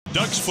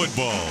Ducks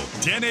football,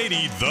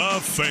 1080 The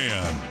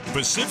Fan.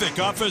 Pacific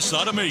Office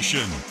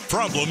Automation.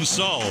 Problem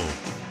solved.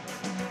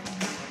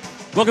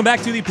 Welcome back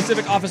to the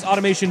Pacific Office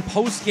Automation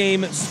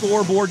post-game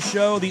scoreboard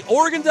show. The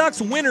Oregon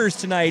Ducks winners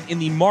tonight in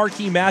the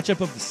marquee matchup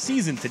of the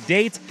season to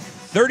date.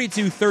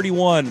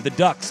 32-31, the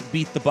Ducks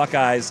beat the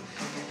Buckeyes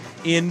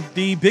in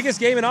the biggest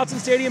game in Autzen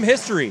Stadium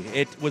history.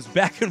 It was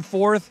back and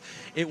forth.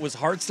 It was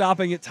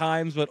heart-stopping at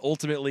times, but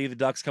ultimately the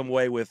Ducks come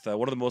away with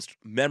one of the most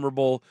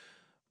memorable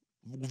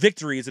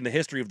victories in the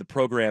history of the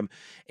program,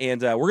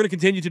 and we're going to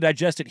continue to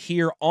digest it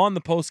here on the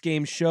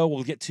post-game show.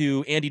 We'll get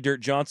to Andy Dirt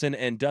Johnson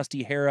and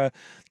Dusty Hara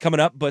coming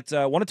up, but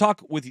I want to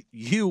talk with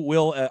you,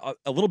 Will,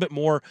 a little bit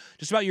more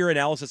just about your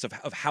analysis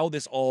of how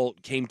this all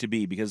came to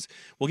be, because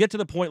we'll get to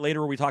the point later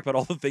where we talk about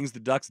all the things the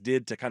Ducks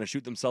did to kind of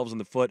shoot themselves in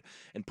the foot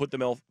and put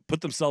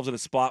themselves in a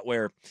spot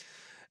where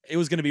it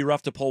was going to be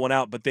rough to pull one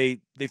out, but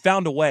they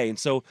found a way. And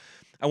so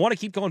I want to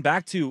keep going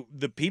back to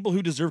the people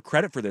who deserve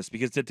credit for this,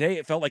 because today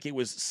it felt like it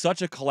was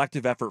such a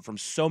collective effort from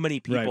so many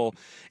people.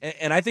 Right.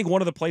 And I think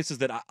one of the places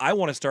that I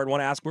want to start and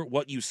want to ask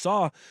what you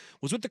saw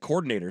was with the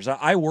coordinators.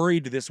 I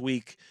worried this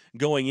week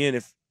going in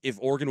if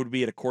Oregon would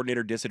be at a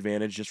coordinator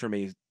disadvantage just from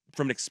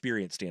an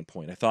experience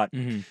standpoint. I thought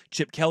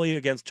Chip Kelly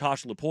against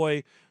Tosh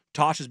Lupoi.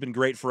 Tosh has been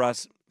great for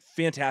us.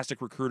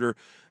 Fantastic recruiter.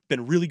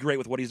 Been really great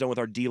with what he's done with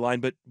our D-line,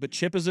 but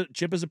Chip is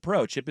a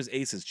pro. Chip is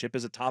aces. Chip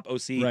is a top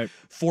OC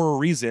for a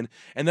reason.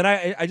 And then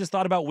I just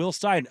thought about Will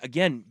Stein,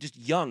 again, just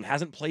young,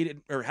 hasn't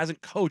played or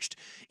hasn't coached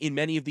in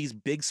many of these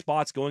big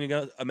spots going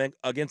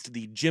against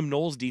the Jim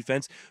Knowles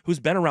defense,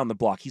 who's been around the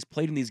block. He's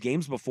played in these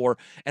games before,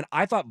 and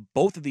I thought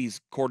both of these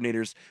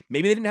coordinators,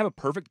 maybe they didn't have a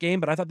perfect game,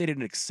 but I thought they did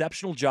an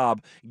exceptional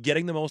job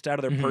getting the most out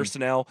of their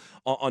personnel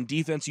on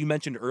defense. You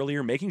mentioned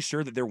earlier, making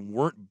sure that there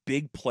weren't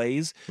big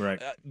plays,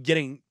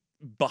 getting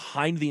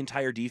behind the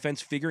entire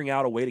defense, figuring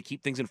out a way to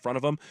keep things in front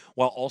of them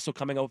while also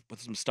coming up with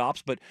some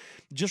stops. But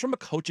just from a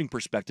coaching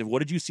perspective, what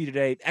did you see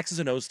today, X's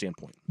and O's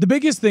standpoint? The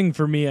biggest thing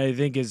for me, I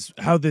think, is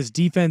how this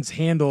defense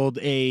handled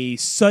a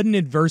sudden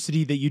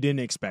adversity that you didn't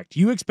expect.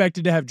 You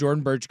expected to have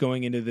Jordan Birch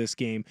going into this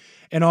game,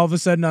 and all of a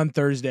sudden on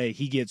Thursday,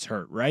 he gets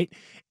hurt, right?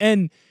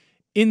 And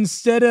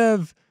instead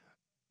of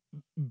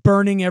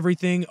burning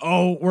everything,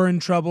 oh, we're in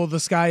trouble, the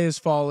sky is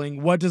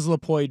falling, what does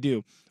Lupoi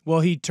do?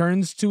 Well, he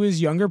turns to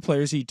his younger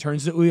players. He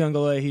turns to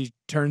Uyunglele. He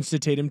turns to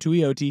Tatum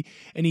Tuioti,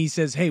 and he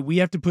says, hey, we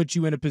have to put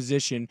you in a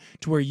position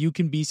to where you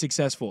can be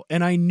successful.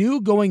 And I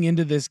knew going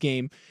into this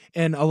game,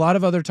 and a lot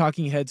of other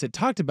talking heads had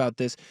talked about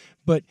this,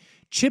 but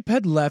Chip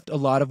had left a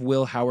lot of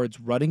Will Howard's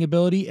running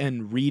ability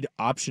and read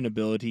option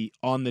ability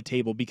on the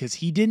table because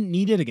he didn't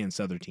need it against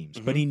other teams,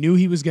 but he knew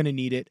he was going to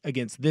need it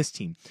against this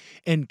team.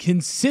 And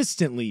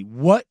consistently,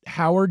 what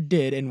Howard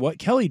did and what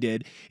Kelly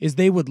did is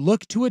they would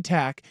look to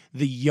attack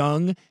the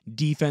young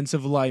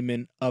defensive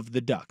linemen of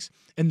the Ducks.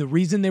 And the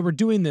reason they were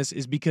doing this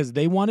is because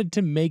they wanted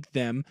to make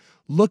them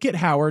look at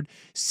Howard,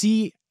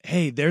 see,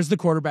 hey, there's the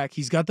quarterback.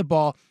 He's got the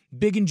ball,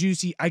 big and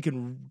juicy. I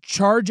can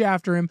charge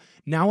after him.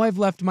 Now I've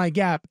left my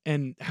gap,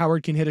 and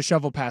Howard can hit a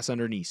shovel pass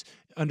underneath.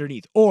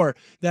 Or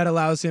that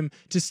allows him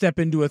to step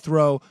into a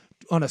throw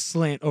on a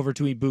slant over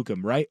to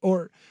Ibukum, right?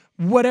 Or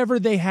whatever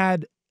they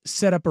had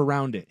set up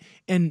around it.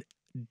 And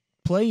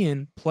play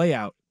in, play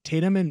out.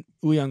 Tatum and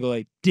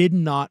Uyunglele did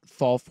not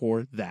fall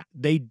for that.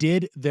 They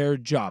did their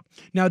job.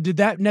 Now, did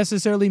that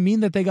necessarily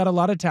mean that they got a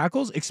lot of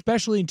tackles,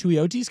 especially in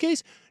Tuioti's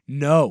case?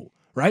 No,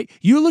 right?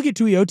 You look at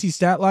Tuioti's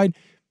stat line,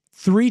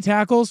 3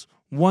 tackles,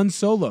 1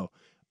 solo.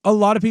 A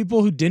lot of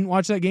people who didn't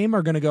watch that game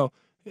are going to go,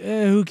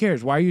 who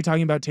cares? Why are you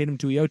talking about Tatum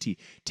Tuioti?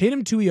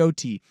 Tatum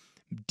Tuioti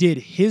did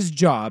his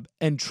job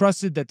and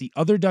trusted that the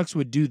other Ducks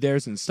would do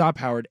theirs and stop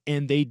Howard,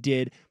 and they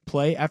did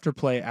play after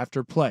play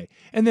after play.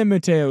 And then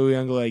Mateo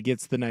Uyunglele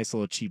gets the nice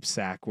little cheap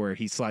sack where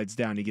he slides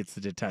down, he gets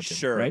the detention.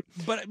 Sure. Right?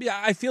 But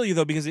yeah, I feel you,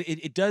 though, because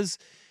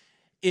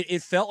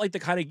it felt like the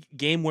kind of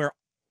game where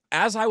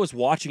as I was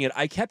watching it,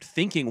 I kept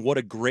thinking what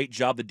a great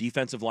job the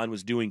defensive line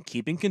was doing,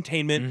 keeping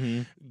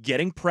containment,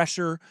 getting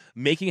pressure,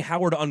 making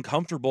Howard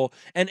uncomfortable,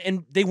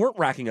 and they weren't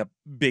racking up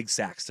big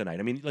sacks tonight.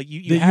 I mean, like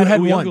you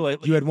had one.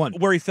 You had one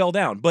where he fell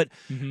down, but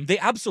they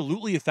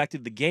absolutely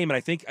affected the game, and I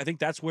think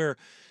that's where,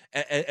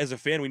 as a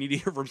fan, we need to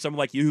hear from someone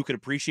like you who can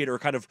appreciate or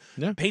kind of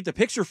paint the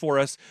picture for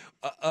us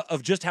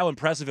of just how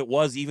impressive it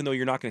was, even though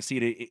you're not going to see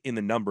it in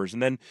the numbers.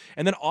 And then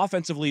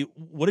offensively,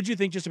 what did you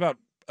think just about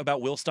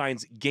Will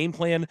Stein's game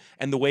plan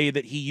and the way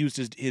that he used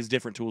his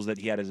different tools that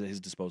he had at his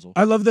disposal?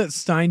 I love that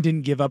Stein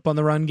didn't give up on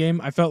the run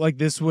game. I felt like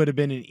this would have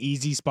been an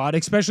easy spot,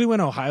 especially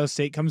when Ohio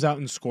State comes out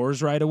and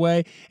scores right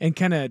away and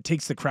kind of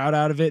takes the crowd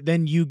out of it.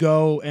 Then you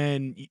go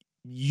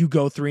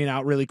 3 and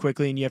out really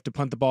quickly and you have to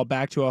punt the ball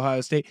back to Ohio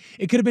State.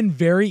 It could have been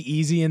very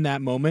easy in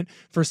that moment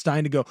for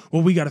Stein to go,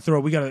 well, we got to throw,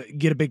 we got to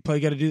get a big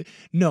play, got to do.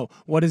 No,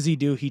 what does he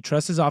do? He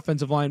trusts his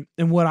offensive line.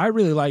 And what I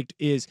really liked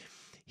is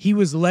he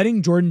was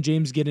letting Jordan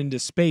James get into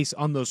space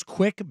on those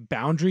quick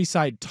boundary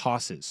side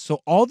tosses.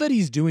 So all that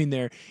he's doing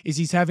there is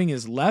he's having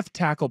his left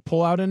tackle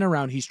pull out and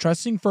around. He's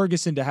trusting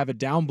Ferguson to have a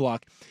down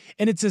block,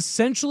 and it's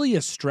essentially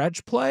a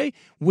stretch play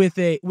with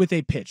a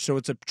pitch. So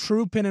it's a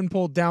true pin and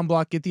pull down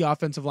block, get the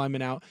offensive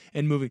lineman out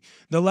and moving.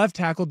 The left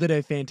tackle did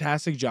a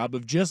fantastic job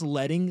of just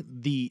letting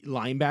the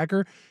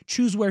linebacker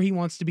choose where he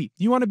wants to be.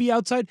 You want to be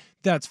outside?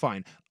 That's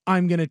fine.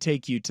 I'm going to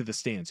take you to the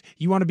stands.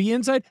 You want to be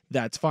inside?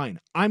 That's fine.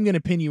 I'm going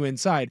to pin you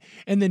inside.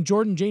 And then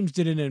Jordan James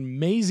did an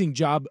amazing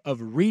job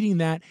of reading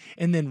that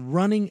and then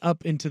running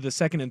up into the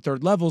second and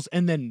third levels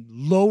and then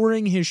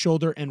lowering his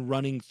shoulder and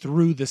running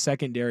through the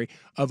secondary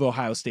of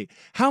Ohio State.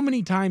 How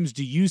many times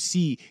do you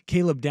see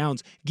Caleb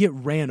Downs get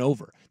ran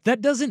over?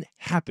 That doesn't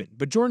happen,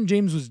 but Jordan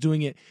James was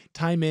doing it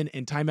time in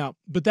and time out.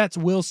 But that's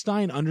Will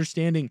Stein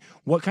understanding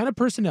what kind of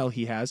personnel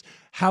he has,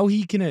 how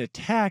he can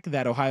attack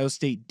that Ohio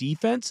State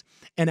defense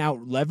and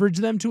out-leverage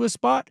them to a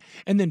spot,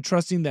 and then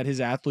trusting that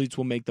his athletes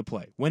will make the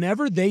play.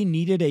 Whenever they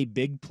needed a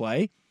big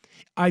play,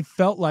 I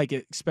felt like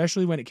it,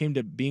 especially when it came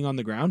to being on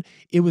the ground,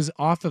 it was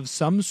off of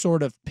some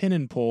sort of pin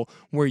and pull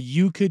where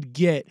you could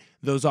get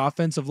those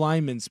offensive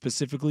linemen,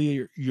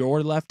 specifically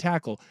your left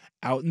tackle,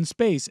 out in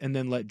space and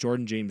then let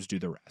Jordan James do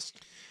the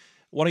rest.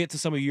 Want to get to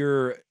some of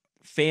your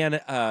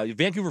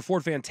Vancouver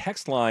Ford fan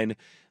text line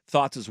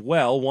thoughts as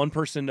well. One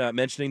person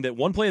mentioning that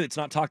one play that's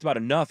not talked about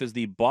enough is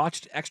the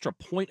botched extra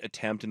point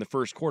attempt in the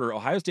first quarter.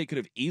 Ohio State could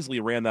have easily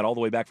ran that all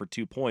the way back for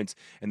 2 points,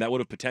 and that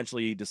would have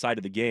potentially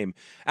decided the game.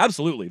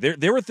 Absolutely.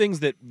 There were things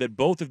that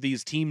both of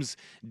these teams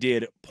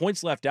did,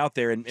 points left out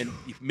there, and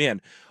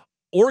man,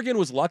 Oregon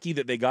was lucky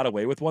that they got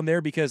away with one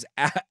there because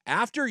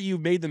after you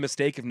made the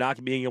mistake of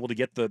not being able to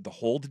get the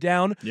hold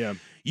down,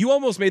 you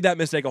almost made that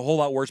mistake a whole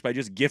lot worse by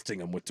just gifting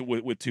them with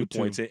 2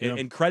 points.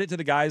 And credit to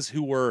the guys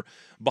who were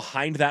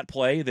behind that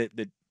play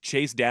that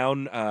chased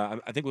down, I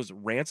think it was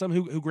Ransom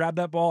who grabbed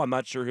that ball. I'm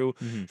not sure who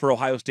for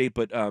Ohio State,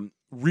 but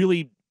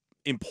really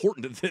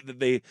important that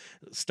they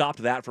stopped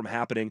that from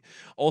happening.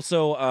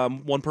 Also,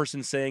 one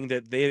person saying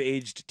that they have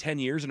aged 10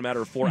 years in a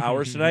matter of 4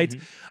 hours tonight.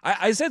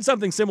 I said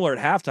something similar at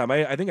halftime.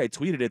 I think I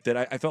tweeted it that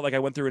I felt like I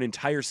went through an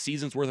entire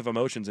season's worth of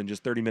emotions in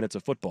just 30 minutes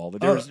of football.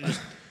 That there was just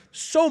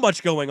so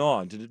much going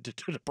on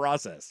to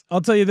process.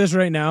 I'll tell you this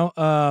right now.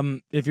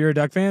 If you're a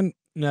Duck fan,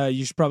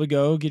 you should probably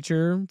go get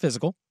your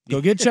physical. Go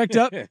get checked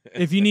up.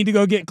 If you need to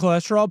go get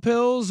cholesterol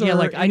pills,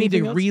 or I need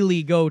to else.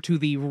 Really go to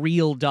the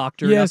real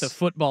doctor, not the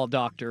football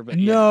doctor. But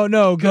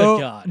no, Good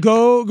God.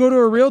 go to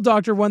a real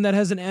doctor, one that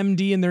has an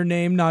MD in their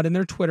name, not in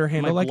their Twitter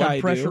handle, My like blood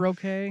I pressure do.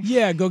 okay?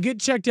 Yeah, go get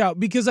checked out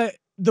because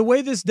the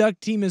way this Duck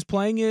team is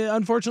playing,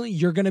 unfortunately,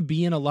 you're going to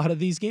be in a lot of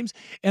these games.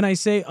 And I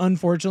say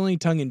unfortunately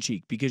tongue in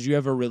cheek because you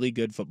have a really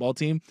good football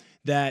team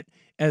that,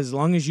 as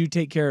long as you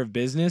take care of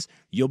business,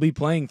 you'll be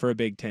playing for a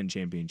Big Ten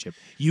championship.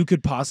 You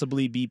could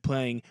possibly be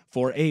playing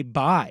for a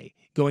bye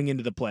going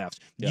into the playoffs.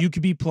 You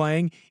could be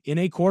playing in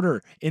a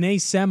quarter, in a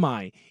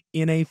semi,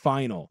 in a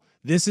final.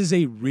 This is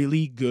a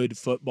really good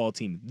football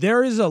team.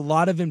 There is a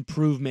lot of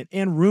improvement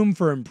and room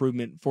for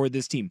improvement for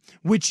this team,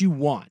 which you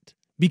want.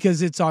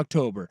 Because it's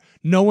October.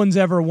 No one's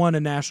ever won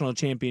a national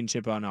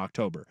championship on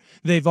October.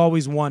 They've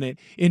always won it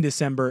in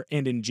December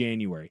and in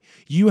January.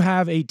 You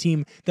have a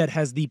team that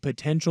has the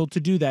potential to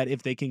do that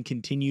if they can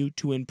continue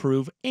to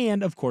improve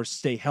and, of course,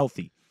 stay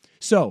healthy.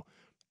 So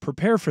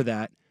prepare for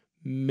that.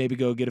 Maybe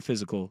go get a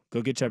physical.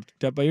 Go get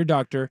checked up by your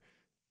doctor.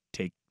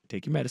 Take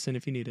your medicine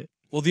if you need it.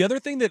 Well, the other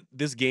thing that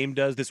this game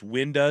does, this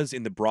win does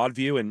in the broad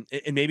view, and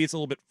maybe it's a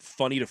little bit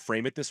funny to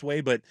frame it this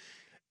way, but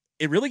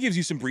it really gives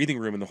you some breathing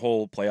room in the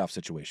whole playoff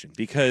situation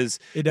because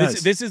it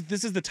does. This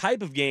is the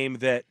type of game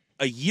that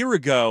a year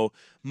ago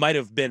might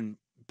have been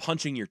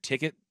punching your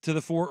ticket to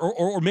the four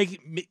or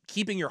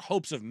keeping your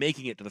hopes of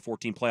making it to the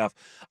 14 playoff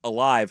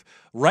alive.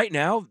 Right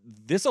now,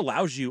 this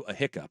allows you a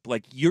hiccup.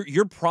 Like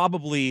you're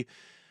probably.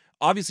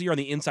 Obviously, you're on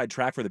the inside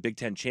track for the Big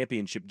Ten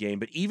championship game,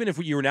 but even if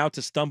you were now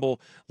to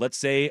stumble, let's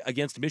say,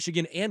 against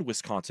Michigan and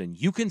Wisconsin,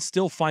 you can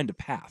still find a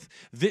path.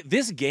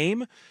 This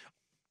game,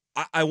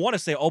 I want to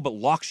say, all but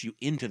locks you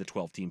into the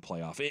 12-team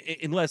playoff,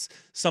 unless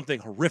something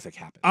horrific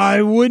happens.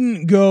 I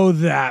wouldn't go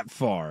that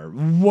far.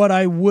 What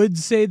I would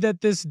say that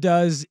this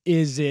does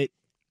is it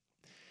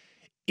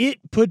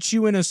puts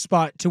you in a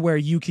spot to where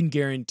you can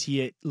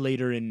guarantee it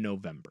later in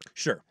November.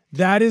 Sure.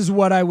 That is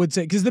what I would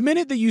say. Because the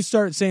minute that you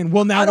start saying,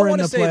 well, now we're in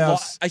the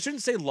playoffs. I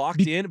shouldn't say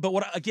locked in, but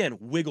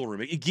wiggle room.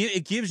 It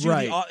gives you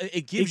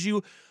it gives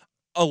you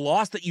a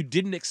loss that you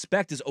didn't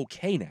expect is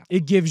okay now.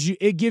 It gives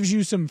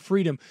you some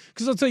freedom.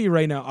 Because I'll tell you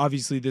right now,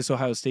 obviously this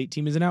Ohio State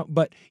team isn't out,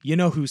 but you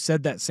know who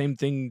said that same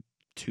thing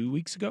 2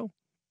 weeks ago?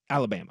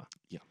 Alabama.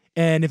 Yeah.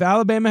 And if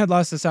Alabama had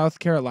lost to South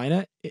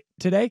Carolina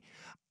today,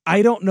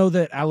 I don't know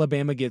that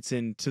Alabama gets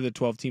into the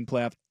 12-team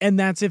playoff, and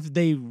that's if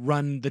they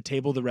run the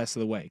table the rest of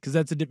the way, because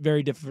that's a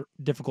very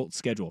difficult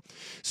schedule.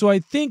 So I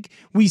think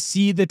we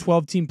see the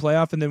 12-team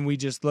playoff, and then we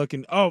just look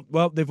and, oh,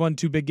 well, they've won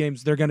 2 big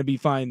games. They're going to be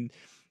fine.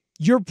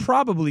 You're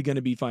probably going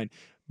to be fine.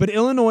 But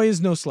Illinois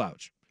is no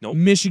slouch. Nope.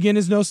 Michigan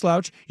is no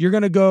slouch. You're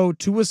going to go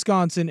to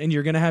Wisconsin, and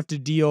you're going to have to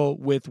deal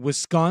with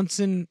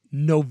Wisconsin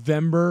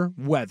November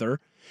weather.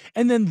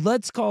 And then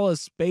let's call a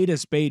spade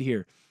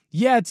here.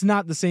 Yeah, it's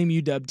not the same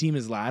UW team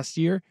as last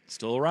year.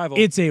 Still a rival.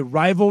 It's a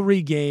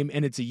rivalry game,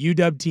 and it's a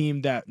UW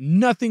team that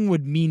nothing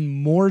would mean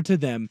more to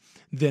them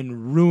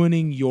than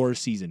ruining your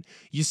season.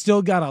 You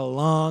still got a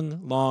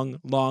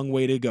long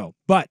way to go.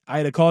 But I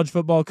had a college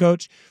football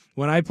coach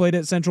when I played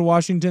at Central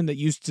Washington that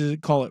used to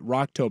call it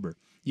Rocktober.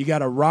 You got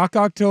to rock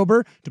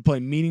October to play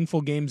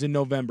meaningful games in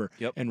November.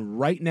 Yep. And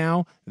right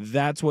now,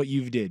 that's what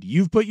you've did.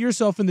 You've put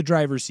yourself in the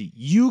driver's seat.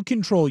 You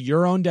control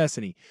your own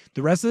destiny.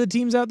 The rest of the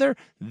teams out there,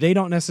 they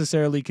don't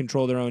necessarily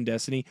control their own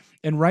destiny.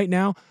 And right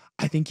now,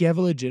 I think you have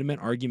a legitimate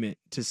argument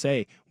to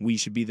say we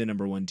should be the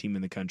number one team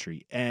in the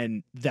country.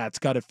 And that's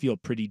got to feel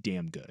pretty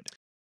damn good.